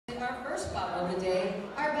first bout of the day.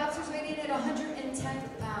 Our boxer's rated at 110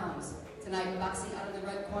 pounds. Tonight, boxing out of the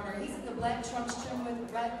red corner, he's in the black trunks trimmed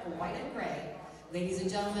with red, white, and gray. Ladies and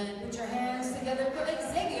gentlemen, put your hands together for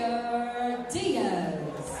Xavier Diaz.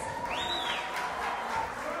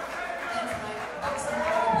 And tonight, boxing out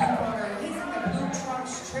of the blue corner, he's in the blue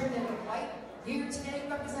trunks trimmed in white. Here today,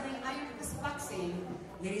 representing Iron Fist Boxing.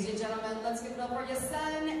 Ladies and gentlemen, let's give it up for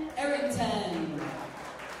Yahsen, Arringgon.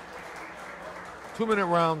 2-minute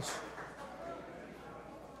rounds,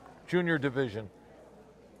 junior division.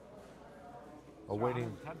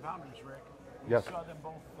 Awaiting. 10 pounders, Rick. Yes. We saw them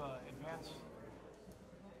both advance.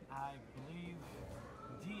 I believe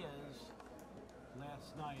Diaz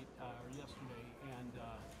last night or yesterday, and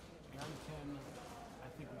Arringgon, I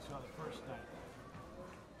think we saw the first night.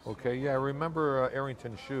 Okay, yeah, I remember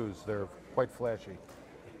Arrington's shoes. They're quite flashy.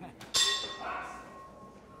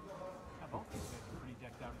 Both these guys are pretty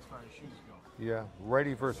decked out as far as shoes go. Yeah,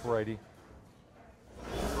 righty versus righty.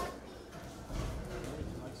 Arringgon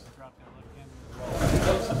likes to drop that left hand in the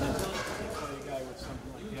wall. Play a guy with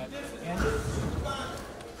something like that. And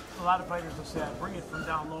a lot of fighters will say, bring it from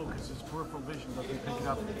down low because his peripheral vision doesn't pick it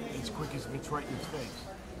up as quick as if it's right in his face.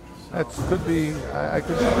 So, That could be, I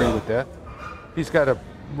could agree with that. He's got a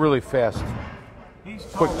really fast,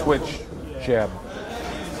 quick twitch jab.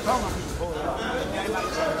 He's tall enough to pull it off. Yeah, he might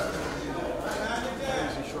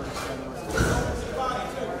he's the shortest guy in the ring.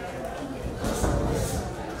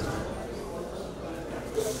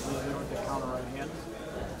 The counter right hand.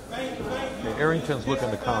 Okay, Arrington's looking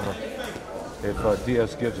to counter if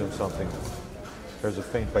Diaz gives him something. There's a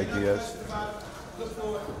feint by Diaz.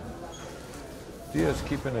 Diaz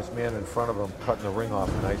keeping his man in front of him, cutting the ring off,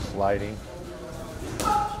 nice sliding.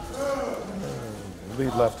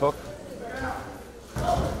 Lead left hook.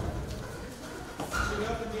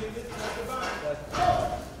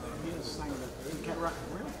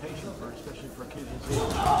 Real patient for, especially for a kid his age.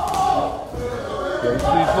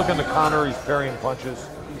 Yeah, he's looking to counter, he's parrying punches.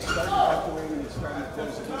 He's starting to cut the ring and he's starting to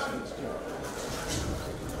close the distance too.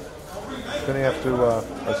 He's going to have to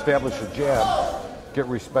establish a jab, get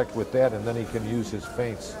respect with that, and then he can use his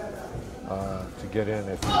feints to get in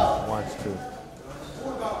if he wants to.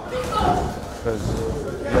 Because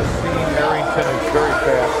Yahsen Arringgon is very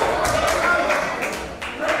fast.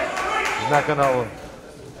 He's not going to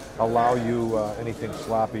allow you anything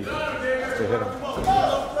sloppy to hit him.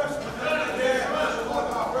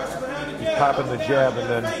 He's popping the jab and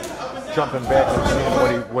then jumping back and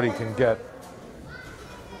seeing what he can get.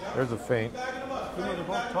 There's a feint. You know, they're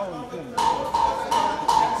both tall and thin.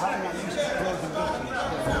 Probably not used to closing distance.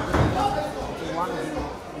 If you want to do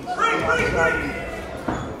outside.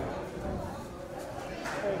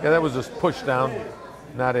 Yeah, that was a push down,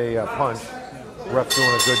 not a punch. Ref doing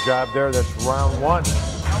a good job there. That's round one.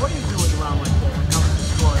 Now, what do you do with a round like that when it comes to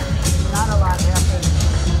scoring? Not a lot happens.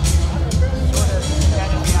 Sort of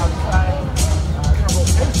standing the outside.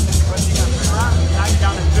 Rotation, but you got 3 rounds. Now you're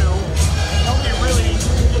down to 2. Nobody really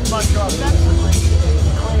did much offensively.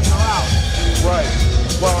 Cleaning her out. Right.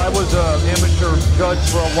 Well, I was an amateur judge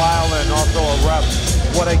for a while and also a ref.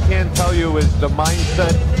 What I can tell you is the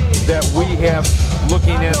mindset that we have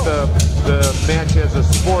looking at the match as a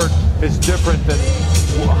sport is different than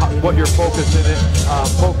what you're focused on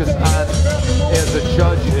as a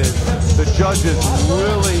judge is. The judge is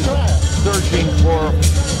really searching for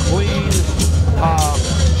clean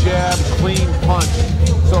jab, clean punch.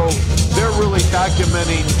 So they're really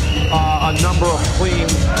documenting a number of clean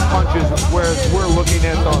punches, whereas we're looking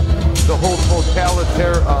at the whole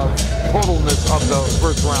totalness of the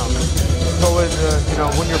first round. So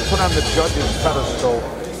when you're put on the judge's pedestal,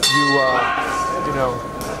 you know,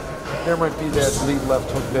 there might be that lead left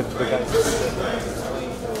hook that the guy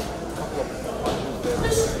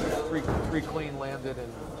three clean landed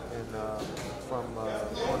from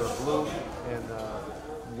corner blue and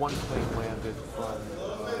 1 clean landed from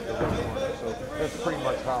the red corner. So that's pretty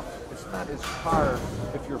much how. It's not as hard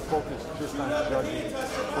if you're focused just on judging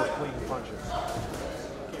for clean punches.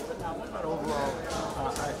 Okay, but now what about overall?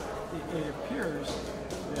 It appears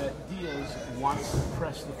that Diaz wants to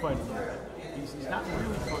press the fight a little bit. He's not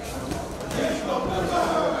really pushing him. He's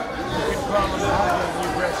looking problem hard to be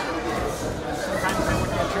aggressive. And sometimes they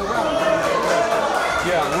would get you around.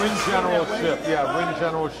 Yeah, ring generalship. Yeah, ring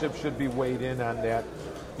generalship should be weighed in on that.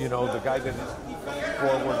 You know, the guy that is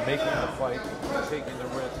forward, making the fight, taking the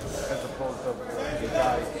risk, as opposed to the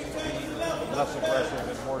guy being less aggressive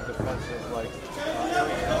and more defensive, like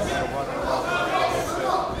running around a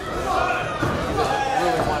little bit. He doesn't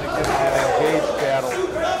really want to get in an engaged battle.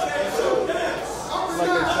 Like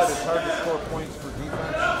I said, it's hard to score points for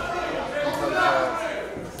defense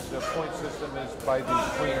because the point system is by the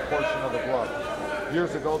clean portion of the glove.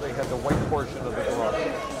 Years ago, they had the white portion of the glove.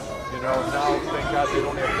 You know, now, thank God they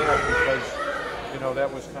don't have that because, you know,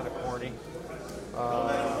 that was kind of corny.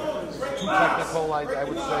 Too technical, I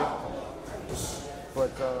would say.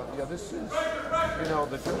 But, yeah, this is, you know,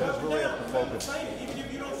 the judges really have to focus.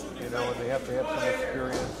 You know, and they have to have some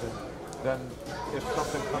experience. And then if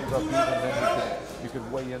something comes up even, then you could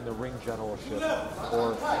weigh in the ring generalship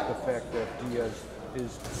or the fact that Diaz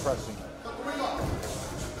is pressing.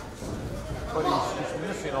 But he's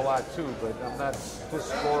missing a lot too, but I'm not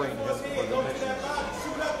scoring him for the mission.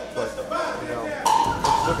 But, you know,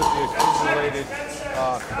 let's look at the accumulated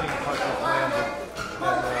clean punches landed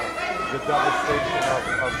and the devastation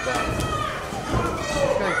of them.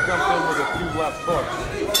 This guy jumped in with a few left hooks.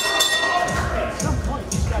 At some point,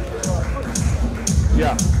 he's got to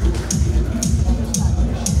Yeah.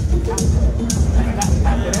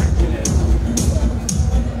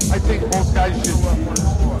 I think both guys should.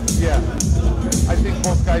 Yeah. I think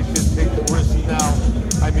both guys should take the risk now.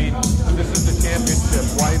 I mean, this is the championship.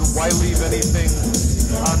 Why leave anything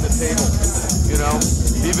on the table? You know,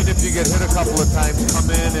 even if you get hit a couple of times,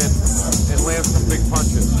 come in and land some big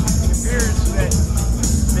punches. It appears that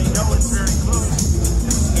they know it's very close,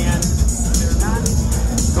 and they're not.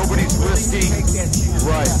 Nobody's risky. Take that chance.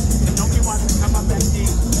 Right. Yeah. And nobody wants to come up that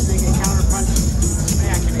deep and they get counterpunch,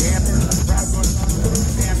 smack, and it happens. The crowd goes on to the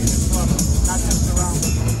championship level, not just around.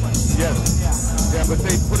 Yes. Yeah, but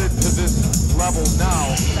they put it to this level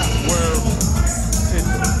now where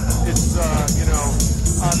it's you know,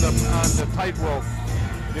 on the tightrope.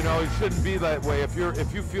 You know, it shouldn't be that way. If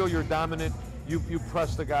you feel you're dominant, you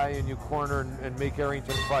press the guy and you corner and make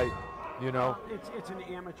Arringgon fight. You know. It's an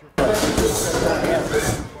amateur. To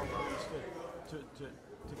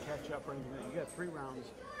catch up or anything. You got 3 rounds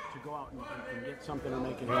to go out and get something and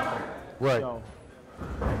make it happen. Right. So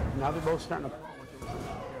now they're both starting to.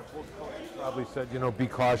 Probably said, you know, be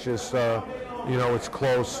cautious. You know, it's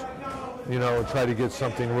close. You know, try to get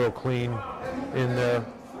something real clean in there.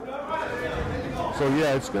 So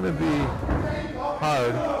yeah, it's going to be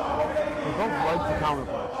hard. They both like the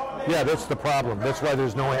counterpunch. Yeah, that's the problem. That's why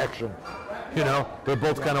there's no action. You know, they're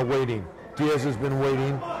both kind of waiting. Diaz has been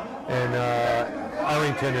waiting, and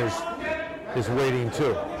Arringgon is waiting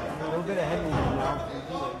too. A little bit ahead of him now.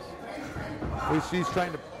 He's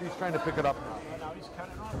trying to pick it up now. Now he's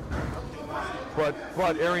cutting off. But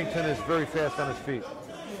Arringgon is very fast on his feet.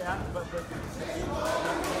 Yeah, but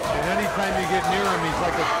and anytime you get near him, he's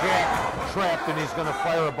like a cat trapped, and he's going to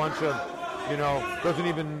fire a bunch of, you know, doesn't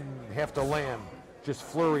even have to land, just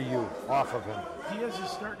flurry you off of him. Diaz is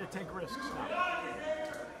starting to take risks now.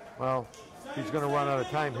 Well, he's going to run out of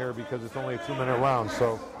time here because it's only a 2-minute round,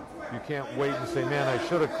 so you can't wait and say, man, I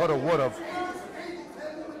should have, could have, would have.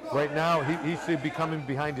 Right now, he should be coming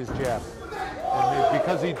behind his jab. And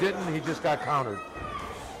because he didn't, he just got countered.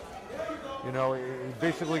 You know, he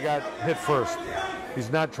basically got hit first. He's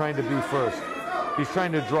not trying to be first. He's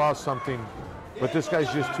trying to draw something, but this guy's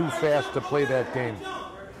just too fast to play that game.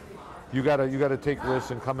 You gotta take risks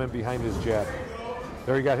and come in behind his jab.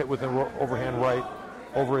 There he got hit with an overhand right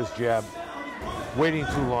over his jab. Waiting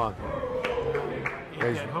too long.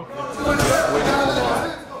 Waiting too long.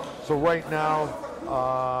 So right now,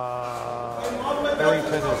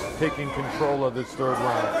 Arringgon is taking control of this 3rd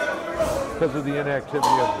round because of the inactivity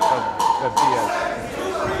of Diaz.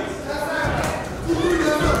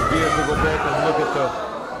 Diaz will go back and look at the.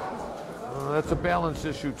 That's a balance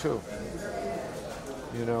issue too.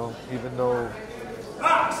 You know, even though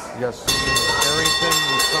yes, Arringgon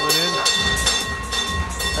is coming in.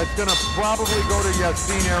 That's going to probably go to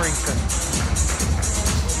Yahsen Arringgon.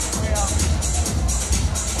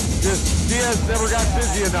 Just Diaz never got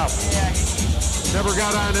busy enough. Never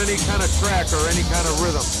got on any kind of track or any kind of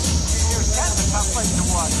rhythm. It was kind of a tough fight to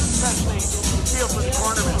watch, especially the feel for the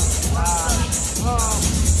cornerman.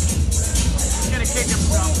 He's going to kick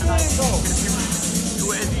himself tonight.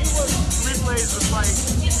 Replays was like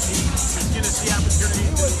he's going to see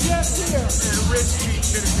opportunities. And a risk he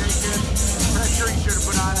should have taken, pressure he should have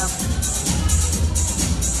put on him.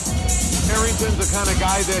 Arringgon's the kind of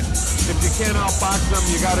guy that if you can't outbox him,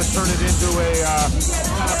 you got to turn it into a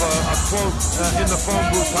kind of a quote in the phone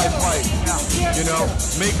booth type fight. You know,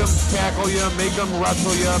 make him tackle you, make him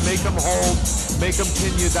wrestle you, make him hold, make him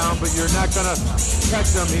pin you down, but you're not going to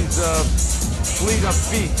catch him. He's fleet of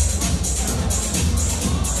feet.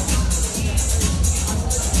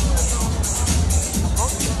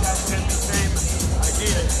 Both of you guys had the same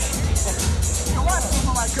idea. You want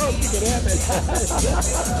someone like Coach, you can have it.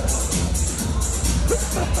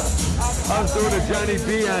 I was doing a Johnny B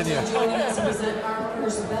on you. Present our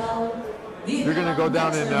first bell. You're going to go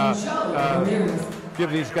down and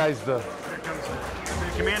give these guys the...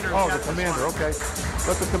 The commander. Oh, the commander, okay.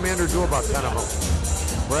 Let the commander do about 10 of them,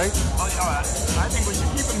 right? Oh, yeah, I think we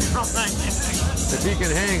should keep him here all night. If he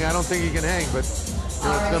can hang, I don't think he can hang, but you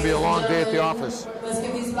know, it's going to be a long day at the office. Let's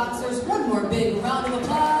give these boxers one more big round of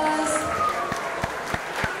applause.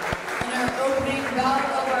 In our opening bout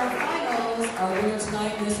of our finals, our winner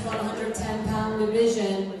tonight in this 110-pound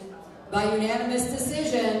division by unanimous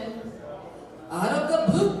decision, out of the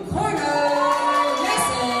blue corner,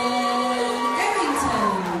 Yahsen.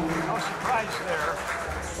 No surprise there.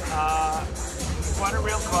 Wanted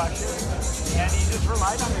real caution, and he just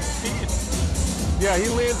relied on his speed. Yeah, he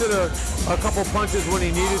landed a couple punches when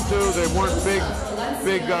he needed to. They weren't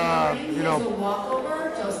big, you know,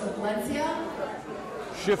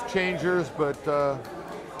 shift changers, but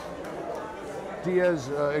Diaz,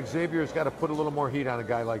 Xavier's got to put a little more heat on a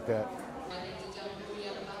guy like that.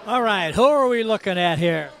 All right, who are we looking at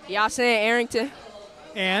here? Yahsen, Arringgon.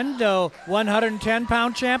 And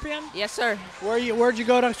 110-pound champion? Yes, sir. Where'd you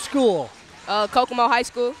go to school? Kokomo High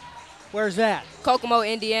School. Where's that? Kokomo,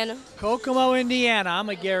 Indiana. Kokomo, Indiana. I'm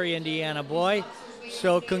a Gary, Indiana boy.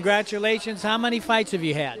 So congratulations. How many fights have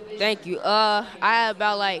you had? Thank you. I had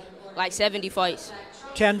about like 70 fights.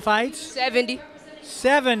 10 fights? 70.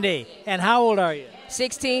 70. And how old are you?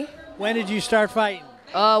 16. When did you start fighting?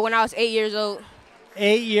 When I was 8 years old.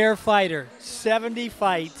 8-year fighter. 70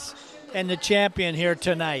 fights. And the champion here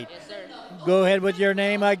tonight. Yes, sir. Go ahead with your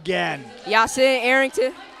name again. Yahsen,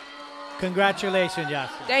 Arringgon. Congratulations,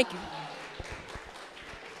 Yahsen. Thank you.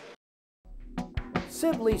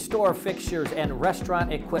 Sibley Store Fixtures and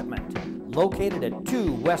Restaurant Equipment, located at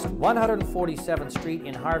 2 West 147th Street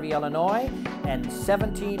in Harvey, Illinois, and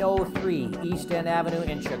 1703 East End Avenue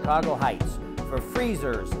in Chicago Heights, for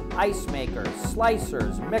freezers, ice makers,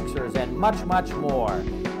 slicers, mixers, and much, much more.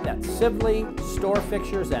 That's Sibley Store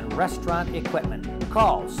Fixtures and Restaurant Equipment.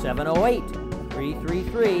 Call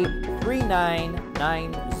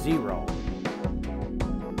 708-333-3990.